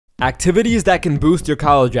Activities that can boost your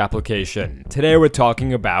college application. Today we're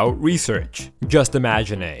talking about research. Just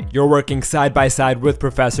imagine it. You're working side by side with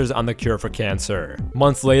professors on the cure for cancer.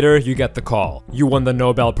 Months later, you get the call. You won the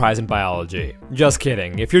Nobel Prize in Biology. Just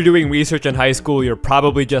kidding. If you're doing research in high school, you're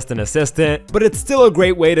probably just an assistant, but it's still a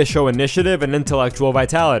great way to show initiative and intellectual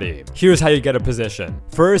vitality. Here's how you get a position.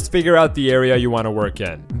 First, figure out the area you want to work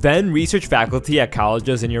in. Then, research faculty at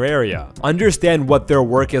colleges in your area. Understand what their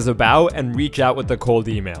work is about and reach out with a cold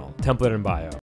email. Template in bio.